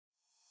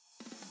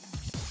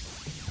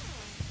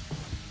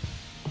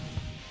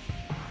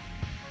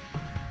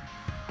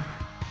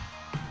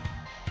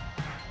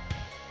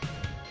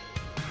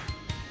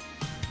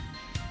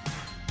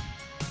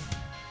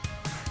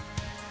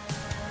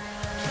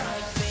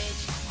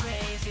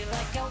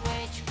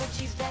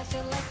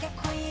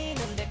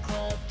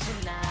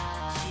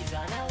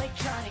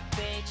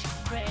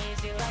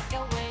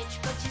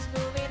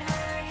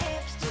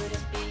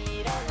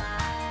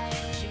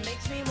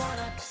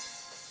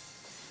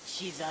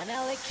an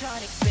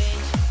electronic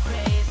bitch,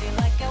 crazy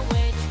like a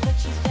witch, but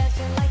she's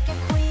dancing like a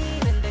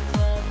queen in the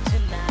club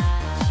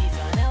tonight. She's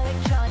an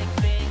electronic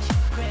bitch,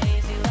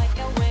 crazy like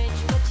a witch,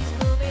 but she's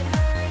moving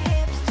her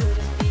hips to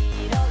the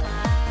speed of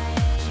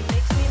light. She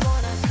makes me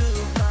wanna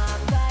groove my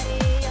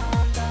body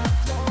on the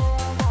floor.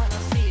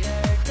 Wanna see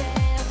her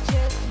dance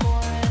just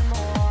more and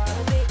more.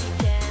 Oh, baby,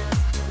 dance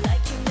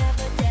like you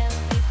never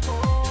danced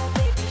before.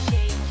 Baby,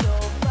 shake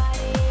your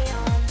body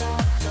on the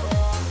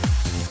floor.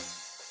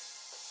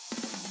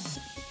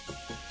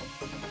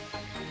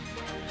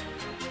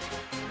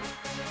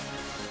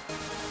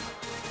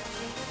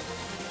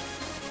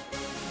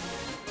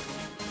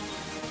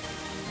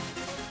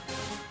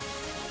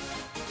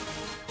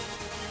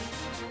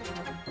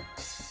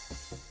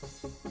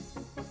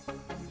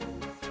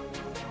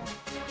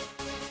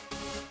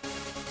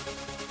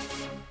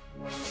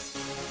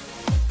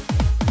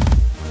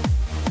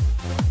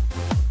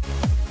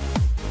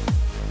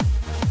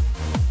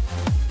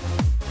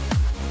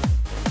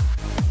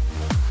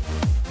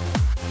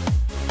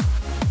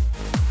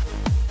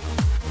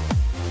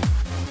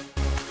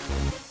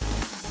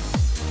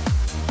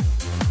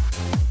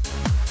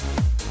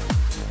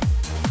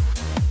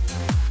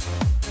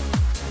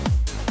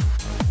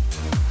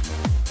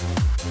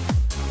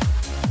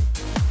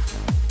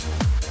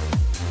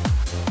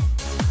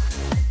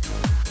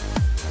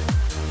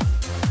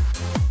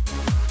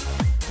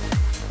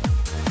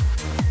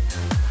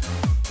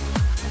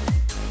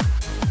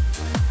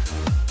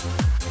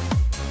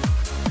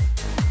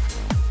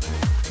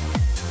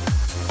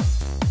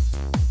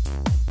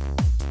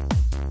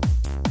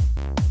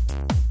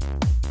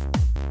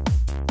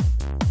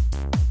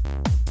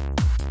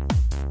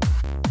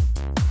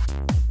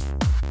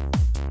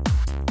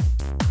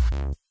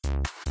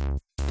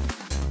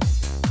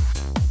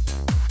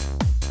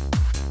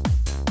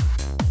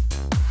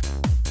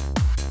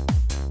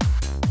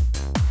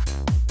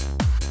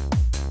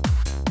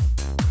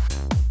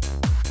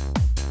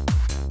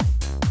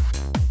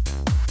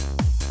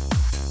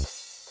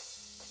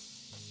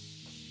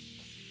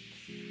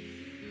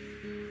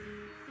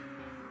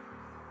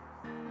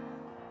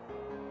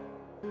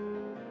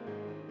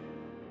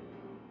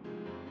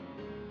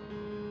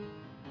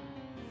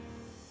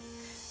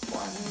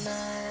 One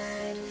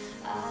night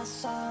I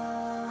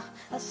saw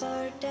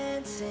her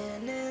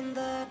dancing in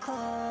the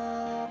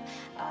club.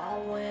 I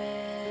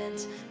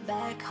went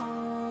back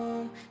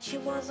home. She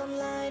was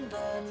online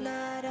but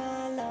not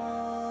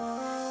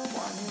alone.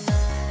 One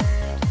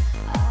night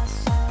I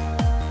saw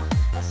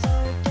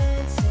her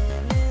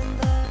dancing in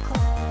the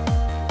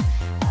club.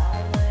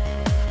 I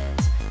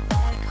went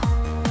back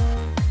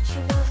home. She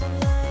was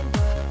online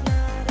but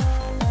not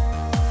alone.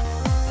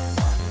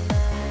 One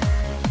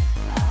night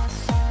I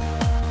saw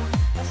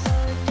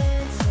her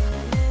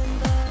dancing in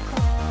the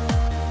club.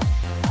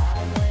 I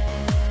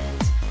went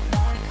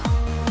back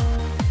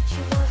home. She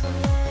was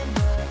online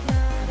but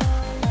not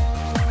alone.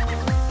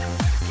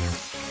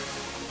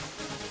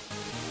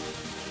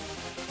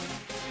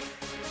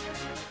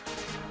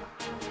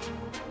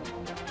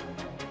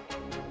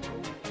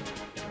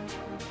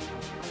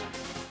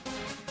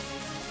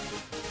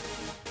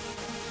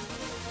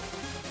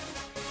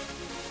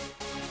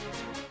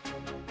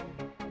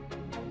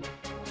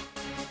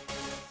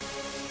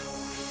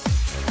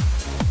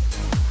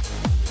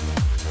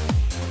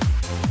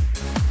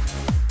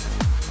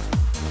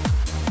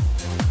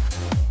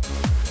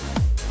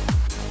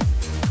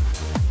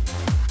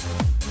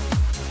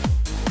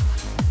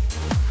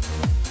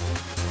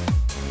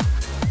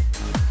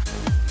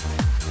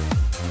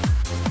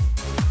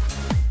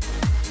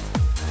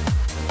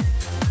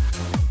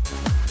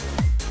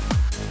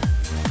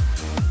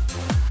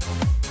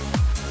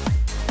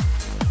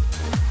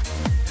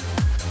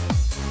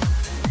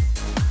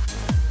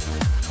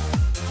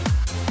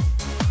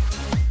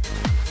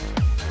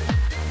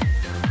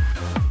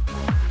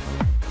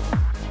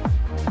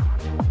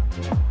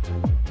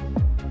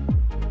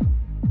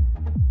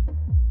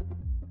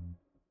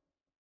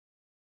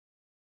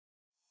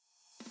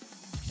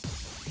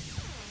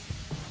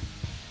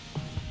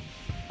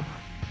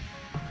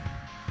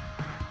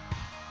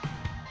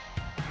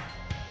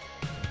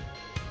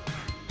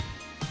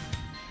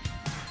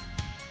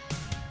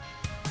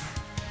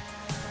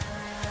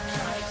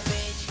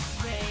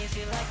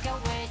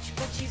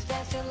 She's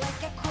dancing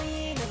like a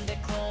queen in the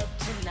club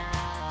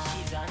tonight.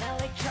 She's an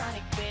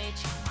electronic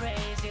bitch,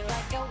 crazy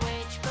like a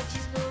witch, but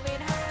she's moving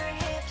her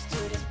hips to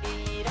the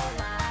speed of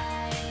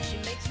light. She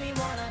makes me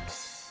wanna.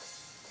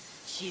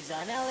 She's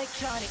an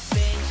electronic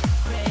bitch.